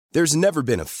There's never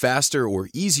been a faster or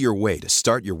easier way to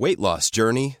start your weight loss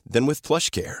journey than with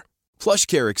PlushCare.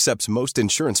 PlushCare accepts most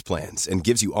insurance plans and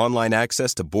gives you online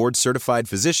access to board-certified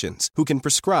physicians who can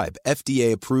prescribe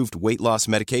FDA-approved weight loss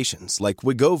medications like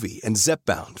Wegovy and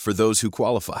Zepbound for those who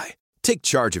qualify. Take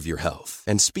charge of your health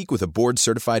and speak with a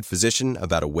board-certified physician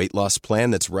about a weight loss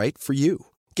plan that's right for you.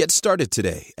 Get started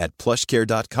today at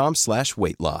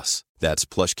plushcare.com/weight-loss. That's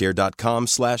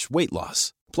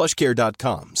plushcare.com/weight-loss.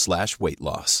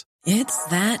 plushcare.com/weight-loss. It's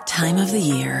that time of the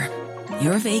year.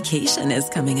 Your vacation is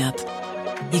coming up.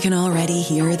 You can already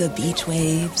hear the beach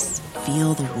waves,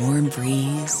 feel the warm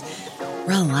breeze,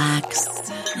 relax,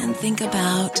 and think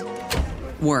about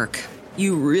work.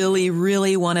 You really,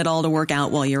 really want it all to work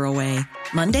out while you're away.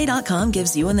 Monday.com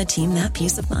gives you and the team that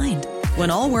peace of mind. When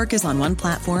all work is on one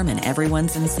platform and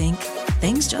everyone's in sync,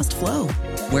 things just flow.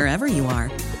 Wherever you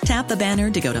are, tap the banner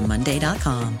to go to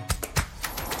Monday.com.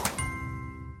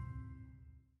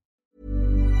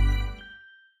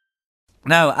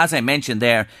 Now, as I mentioned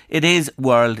there, it is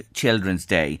World Children's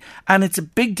Day, and it's a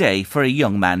big day for a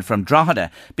young man from Drogheda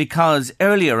because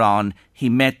earlier on he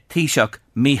met Taoiseach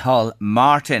Micheál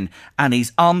Martin, and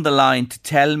he's on the line to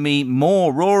tell me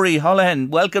more. Rory Holohan,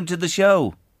 welcome to the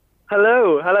show.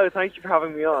 Hello, thank you for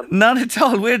having me on. Not at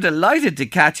all, we're delighted to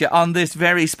catch you on this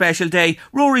very special day.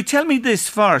 Rory, tell me this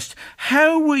first.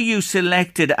 How were you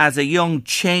selected as a young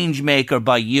change maker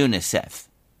by UNICEF?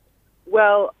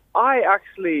 Well, I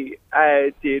actually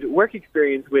did work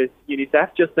experience with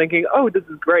UNICEF, just thinking, oh, this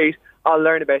is great, I'll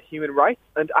learn about human rights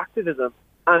and activism.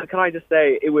 And can I just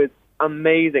say, it was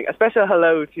amazing. A special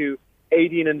hello to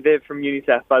Aideen and Viv from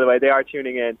UNICEF, by the way, they are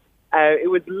tuning in. It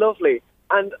was lovely.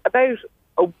 And about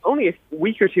only a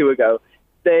week or two ago,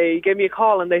 they gave me a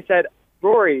call and they said,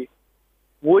 Rory,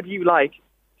 would you like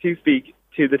to speak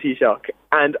to the Taoiseach?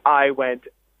 And I went,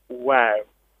 wow,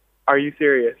 are you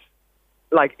serious?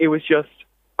 Like, it was just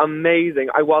amazing.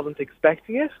 I wasn't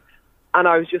expecting it, and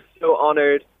I was just so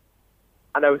honoured,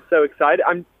 and I was so excited.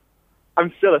 I'm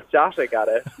still ecstatic at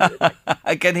it.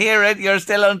 I can hear it. You're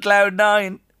still on cloud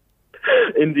nine.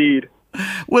 Indeed.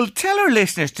 Well, tell our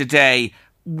listeners today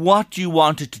what you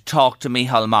wanted to talk to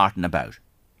Micheál Martin about.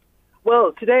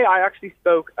 Well, today I actually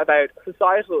spoke about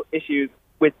societal issues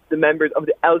with the members of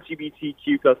the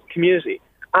LGBTQ plus community.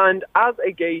 And as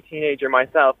a gay teenager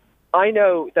myself, I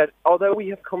know that although we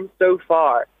have come so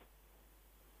far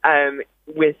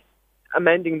with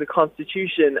amending the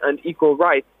Constitution and equal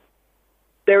rights,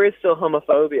 there is still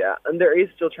homophobia and there is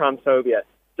still transphobia.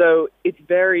 So it's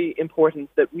very important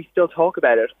that we still talk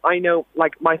about it. I know,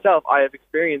 like myself, I have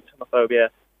experienced homophobia,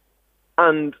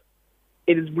 and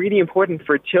it is really important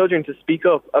for children to speak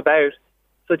up about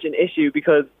such an issue,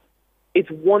 because it's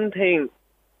one thing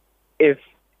if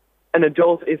an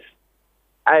adult is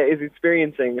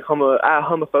experiencing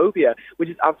homophobia, which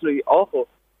is absolutely awful.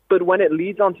 But when it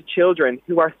leads on to children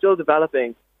who are still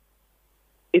developing,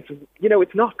 it's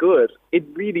not good. It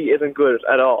really isn't good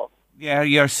at all. Yeah,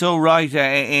 you're so right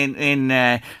in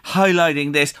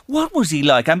highlighting this. What was he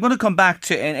like? I'm going to come back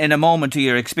to in a moment to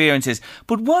your experiences.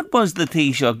 But what was the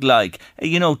Taoiseach like?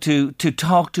 To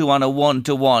talk to on a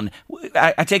one-to-one.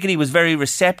 I take it he was very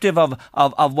receptive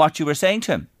of what you were saying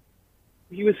to him.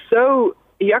 He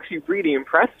actually really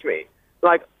impressed me.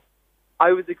 Like,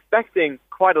 I was expecting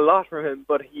quite a lot from him,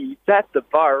 but he set the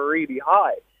bar really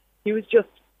high. He was just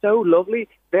so lovely,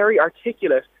 very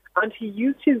articulate, and he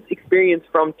used his experience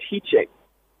from teaching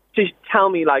to tell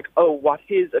me, like, what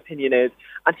his opinion is.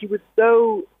 And he was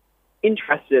so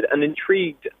interested and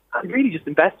intrigued and really just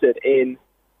invested in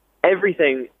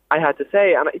everything I had to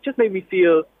say. And it just made me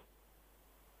feel,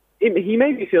 he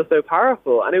made me feel so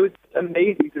powerful. And it was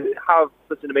amazing to have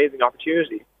such an amazing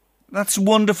opportunity. That's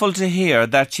wonderful to hear,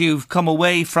 that you've come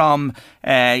away from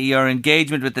your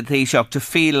engagement with the Taoiseach to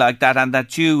feel like that, and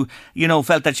that you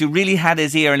felt that you really had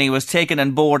his ear and he was taken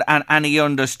on board and he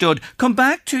understood. Come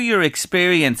back to your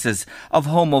experiences of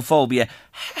homophobia.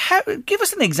 Give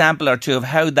us an example or two of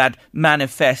how that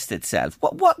manifests itself.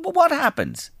 What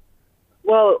happens?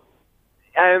 Well,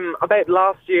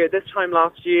 about this time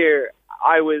last year,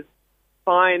 I was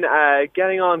fine,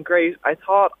 getting on great. I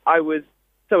thought I was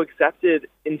so accepted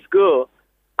in school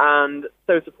and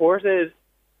so supported,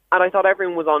 and I thought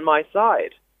everyone was on my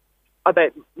side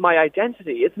about my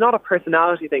identity. It's not a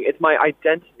personality thing, it's my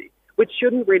identity, which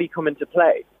shouldn't really come into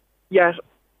play. Yet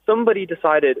somebody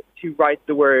decided to write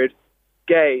the word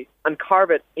gay and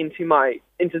carve it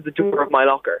into the door of my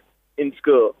locker in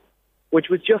school, which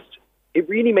was just, it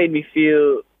really made me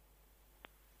feel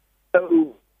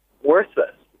so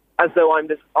worthless, as though I'm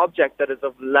this object that is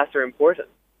of lesser importance.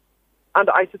 And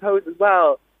I suppose as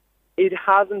well, it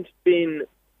hasn't been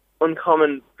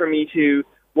uncommon for me to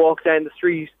walk down the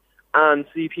street and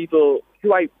see people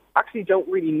who I actually don't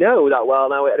really know that well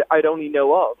now, I'd only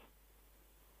know of.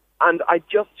 And I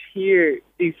just hear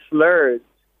these slurs,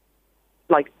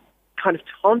 like, kind of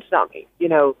taunted at me. You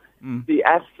know, the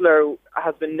F slur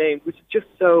has been named, which is just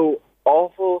so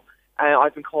awful.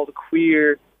 I've been called a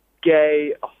queer,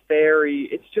 gay, a fairy.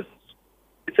 It's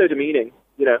so demeaning,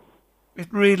 you know. It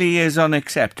really is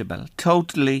unacceptable.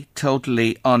 Totally,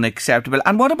 totally unacceptable.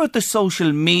 And what about the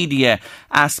social media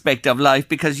aspect of life?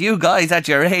 Because you guys at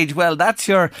your age, well, that's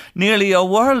nearly your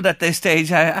world at this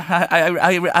stage.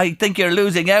 I think you're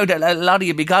losing out, a lot of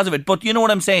you, because of it. But you know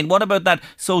what I'm saying? What about that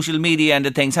social media end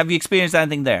of things? Have you experienced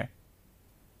anything there?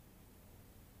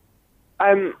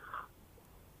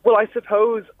 Well, I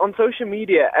suppose on social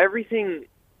media, everything,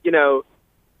 you know,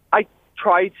 I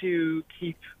try to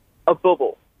keep a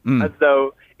bubble. As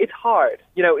though it's hard,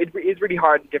 you know, it is really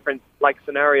hard in different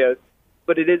scenarios,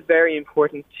 but it is very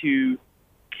important to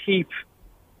keep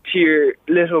to your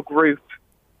little group,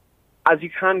 as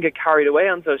you can get carried away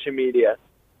on social media.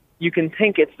 You can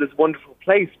think it's this wonderful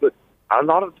place, but a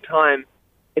lot of the time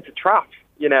it's a trap,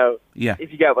 you know,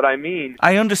 if you get what I mean.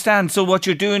 I understand. So what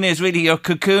you're doing is really you're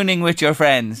cocooning with your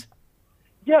friends.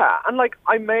 Yeah, and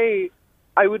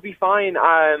I would be fine.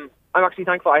 I'm actually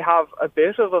thankful I have a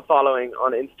bit of a following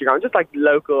on Instagram, just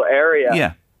local area.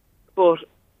 Yeah. But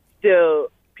still,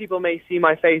 people may see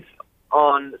my face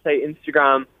on, say,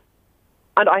 Instagram.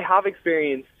 And I have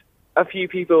experienced a few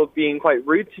people being quite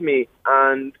rude to me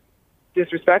and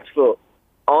disrespectful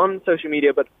on social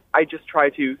media, but I just try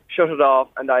to shut it off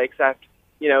and I accept,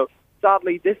 you know,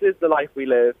 sadly, this is the life we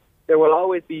live. There will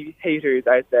always be haters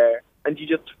out there, and you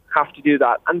just have to do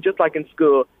that. And just like in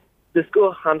school, the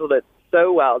school handled it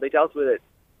so well. They dealt with it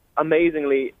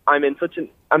amazingly. I'm in such an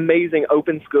amazing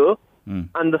open school,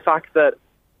 and the fact that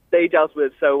they dealt with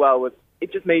it so well,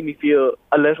 it just made me feel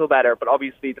a little better. But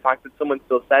obviously the fact that someone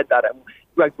still said that and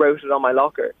wrote it on my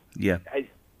locker, it's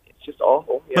just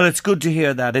awful. Well, it's good to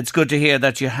hear that. It's good to hear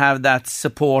that you have that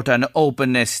support and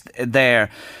openness there.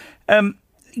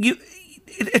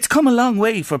 It's come a long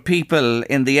way for people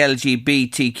in the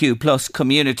LGBTQ plus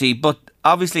community, but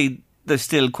obviously there's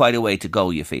still quite a way to go,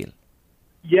 you feel?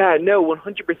 Yeah, no,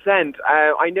 100%.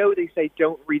 I know they say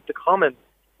don't read the comments,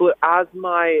 but as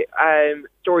my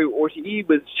story with RTE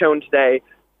was shown today,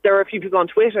 there are a few people on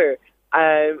Twitter,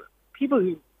 people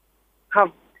who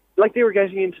have, they were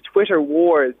getting into Twitter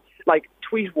wars,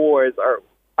 tweet wars, or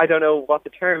I don't know what the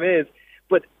term is,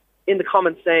 but in the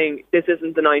comments saying, this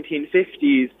isn't the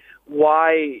 1950s,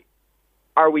 why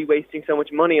are we wasting so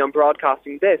much money on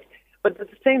broadcasting this? But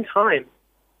at the same time,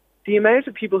 the amount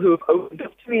of people who have opened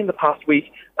up to me in the past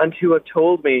week and who have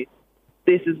told me,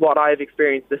 this is what I've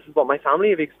experienced, this is what my family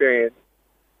have experienced.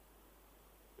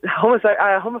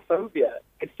 Homophobia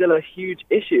is still a huge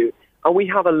issue, and we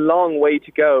have a long way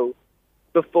to go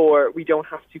before we don't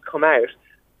have to come out.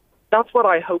 That's what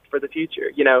I hope for the future,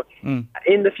 you know.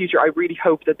 In the future, I really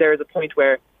hope that there is a point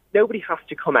where nobody has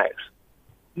to come out.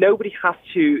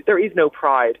 There is no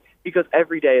pride, because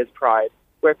every day is pride,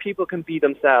 where people can be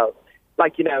themselves.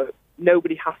 You know,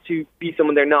 nobody has to be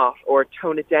someone they're not, or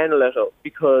tone it down a little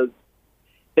because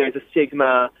there's a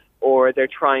stigma or they're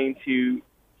trying to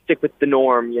stick with the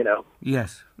norm, you know.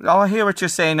 Yes. Oh, I hear what you're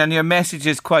saying, and your message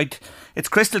is it's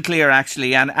crystal clear,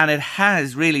 actually, and it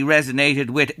has really resonated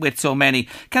with so many.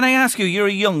 Can I ask you, you're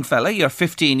a young fella, you're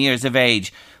 15 years of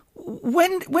age.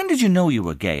 When did you know you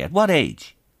were gay? At what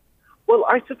age? Well,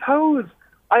 I suppose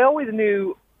I always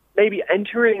knew, maybe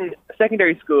entering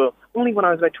secondary school, only when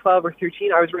I was about 12 or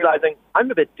 13, I was realizing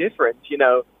I'm a bit different, you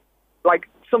know.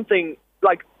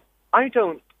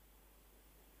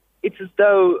 It's as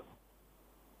though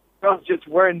girls just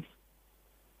weren't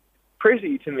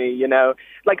pretty to me, you know.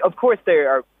 Of course they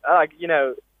are, you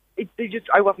know,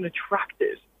 I wasn't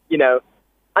attracted, you know.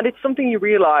 And it's something you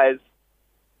realize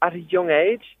at a young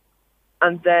age,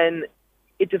 and then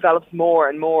it develops more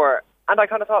and more. And I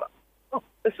kind of thought, oh,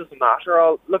 this doesn't matter,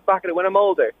 I'll look back at it when I'm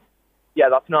older. Yeah,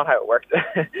 that's not how it worked.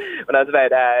 When I was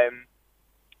about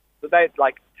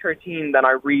 13, then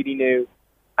I really knew.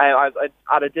 I was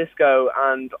at a disco,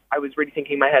 and I was really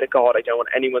thinking in my head, God, I don't want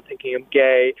anyone thinking I'm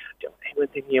gay.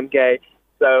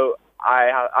 So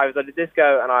I was at a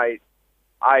disco, and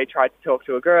I tried to talk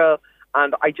to a girl,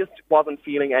 and I just wasn't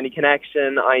feeling any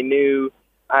connection. I knew,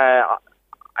 I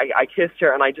kissed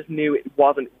her, and I just knew it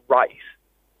wasn't right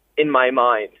in my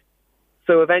mind.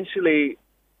 So eventually,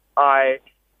 I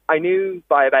knew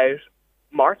by about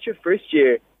March of first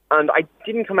year, and I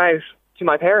didn't come out to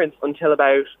my parents until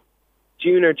about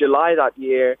June or July that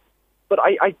year. But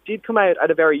I did come out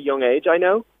at a very young age. I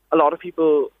know a lot of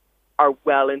people are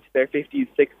well into their 50s,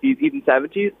 60s, even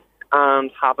 70s,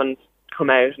 and haven't come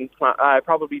out and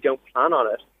probably don't plan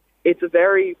on it. It's a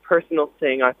very personal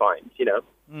thing, I find, you know.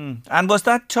 And was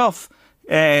that tough,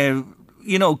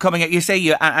 you know, coming out? You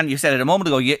say, and you said it a moment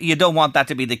ago, you don't want that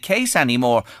to be the case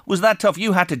anymore. Was that tough?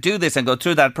 You had to do this and go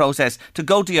through that process to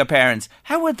go to your parents.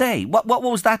 How were they? What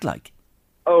was that like?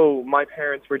 Oh, my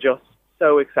parents were just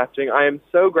so accepting. I am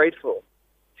so grateful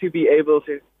to be able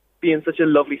to be in such a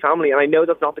lovely family. And I know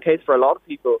that's not the case for a lot of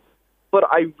people, but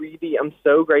I really am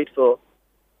so grateful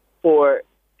for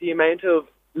the amount of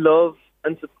love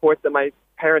and support that my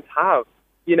parents have.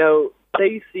 You know,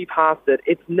 they see past it.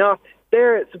 It's not,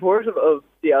 they're supportive of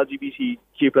the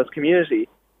LGBTQ plus community,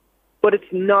 but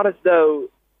it's not as though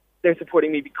they're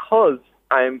supporting me because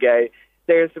I am gay.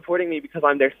 They're supporting me because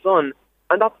I'm their son.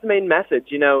 And that's the main message,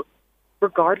 you know,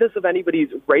 regardless of anybody's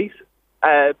race,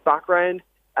 background,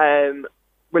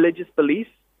 religious beliefs,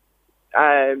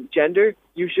 gender,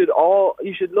 you should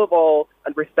love all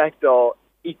and respect all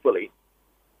equally.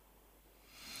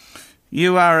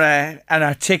 You are an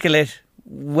articulate,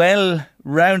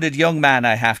 well-rounded young man,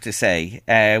 I have to say,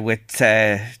 with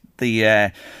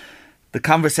the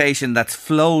conversation that's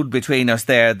flowed between us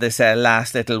there this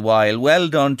last little while. Well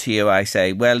done to you, I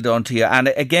say. Well done to you. And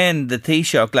again, the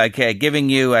Taoiseach, like giving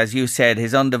you, as you said,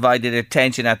 his undivided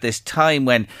attention at this time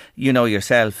when, you know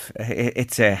yourself,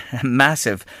 it's a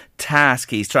massive task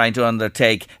he's trying to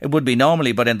undertake. It would be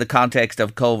normally, but in the context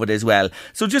of COVID as well.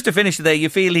 So just to finish today, you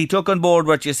feel he took on board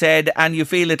what you said and you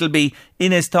feel it'll be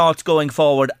in his thoughts going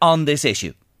forward on this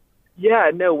issue?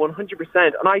 Yeah, no, 100%.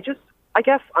 And I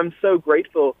guess I'm so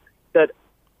grateful that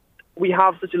we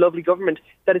have such a lovely government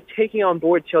that is taking on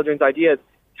board children's ideas.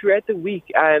 Throughout the week,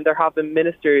 there have been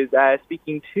ministers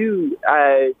speaking to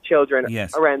children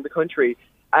around the country.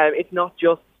 It's not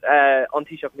just on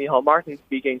Taoiseach Micheál Martin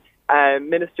speaking.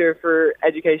 Minister for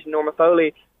Education Norma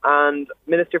Foley and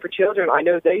Minister for Children, I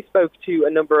know they spoke to a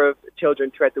number of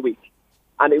children throughout the week.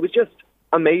 And it was just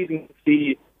amazing to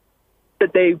see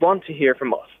that they want to hear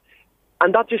from us.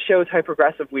 And that just shows how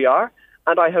progressive we are.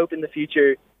 And I hope in the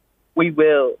future we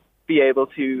will be able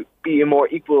to be a more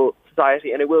equal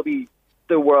society, and it will be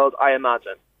the world I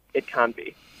imagine it can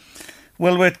be.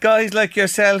 Well, with guys like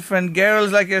yourself and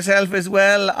girls like yourself as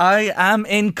well, I am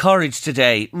encouraged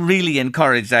today. Really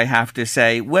encouraged, I have to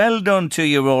say. Well done to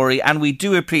you, Rory, and we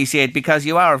do appreciate, because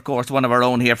you are, of course, one of our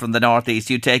own here from the North East,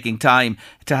 you taking time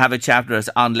to have a chat with us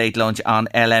on Late Lunch on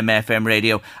LMFM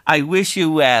Radio. I wish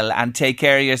you well and take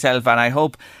care of yourself, and I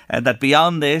hope that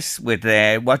beyond this, with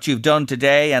what you've done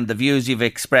today and the views you've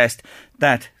expressed,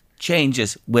 that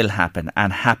changes will happen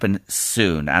and happen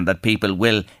soon, and that people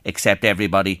will accept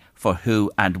everybody for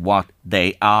who and what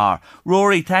they are.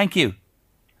 Rory, thank you.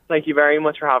 Thank you very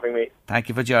much for having me. Thank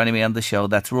you for joining me on the show.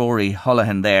 That's Rory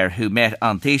Holohan there, who met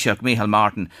on Taoiseach Micheál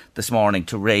Martin this morning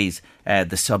to raise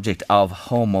the subject of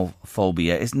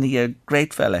homophobia. Isn't he a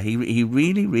great fella? He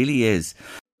really, really is.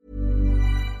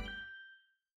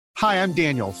 Hi, I'm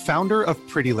Daniel, founder of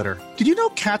Pretty Litter. Did you know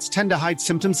cats tend to hide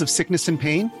symptoms of sickness and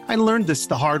pain? I learned this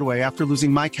the hard way after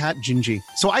losing my cat, Gingy.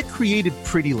 So I created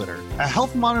Pretty Litter, a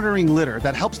health monitoring litter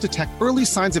that helps detect early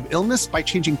signs of illness by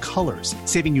changing colors,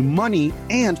 saving you money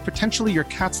and potentially your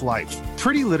cat's life.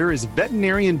 Pretty Litter is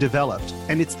veterinarian developed,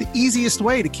 and it's the easiest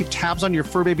way to keep tabs on your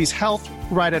fur baby's health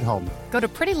right at home. Go to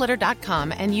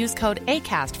prettylitter.com and use code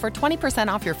ACAST for 20%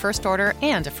 off your first order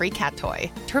and a free cat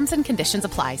toy. Terms and conditions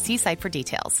apply. See site for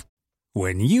details.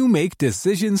 When you make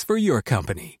decisions for your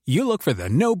company, you look for the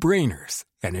no-brainers.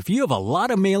 And if you have a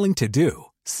lot of mailing to do,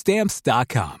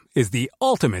 Stamps.com is the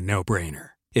ultimate no-brainer.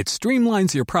 It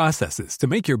streamlines your processes to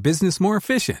make your business more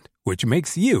efficient, which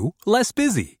makes you less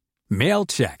busy. Mail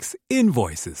checks,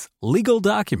 invoices, legal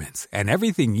documents, and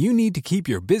everything you need to keep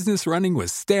your business running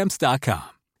with Stamps.com.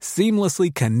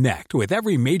 Seamlessly connect with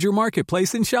every major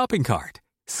marketplace and shopping cart.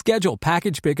 Schedule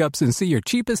package pickups and see your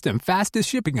cheapest and fastest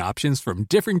shipping options from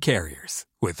different carriers,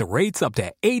 with rates up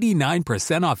to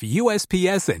 89% off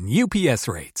USPS and UPS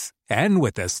rates. And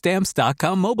with the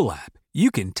Stamps.com mobile app,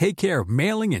 you can take care of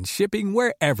mailing and shipping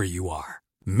wherever you are.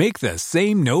 Make the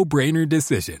same no-brainer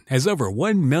decision as over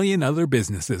 1 million other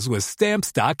businesses with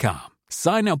Stamps.com.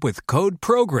 Sign up with code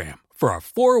PROGRAM for a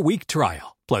 4-week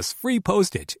trial, plus free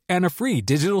postage and a free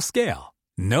digital scale.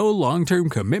 No long-term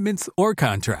commitments or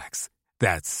contracts.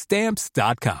 That's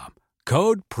Stamps.com.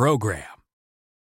 Code PROGRAM.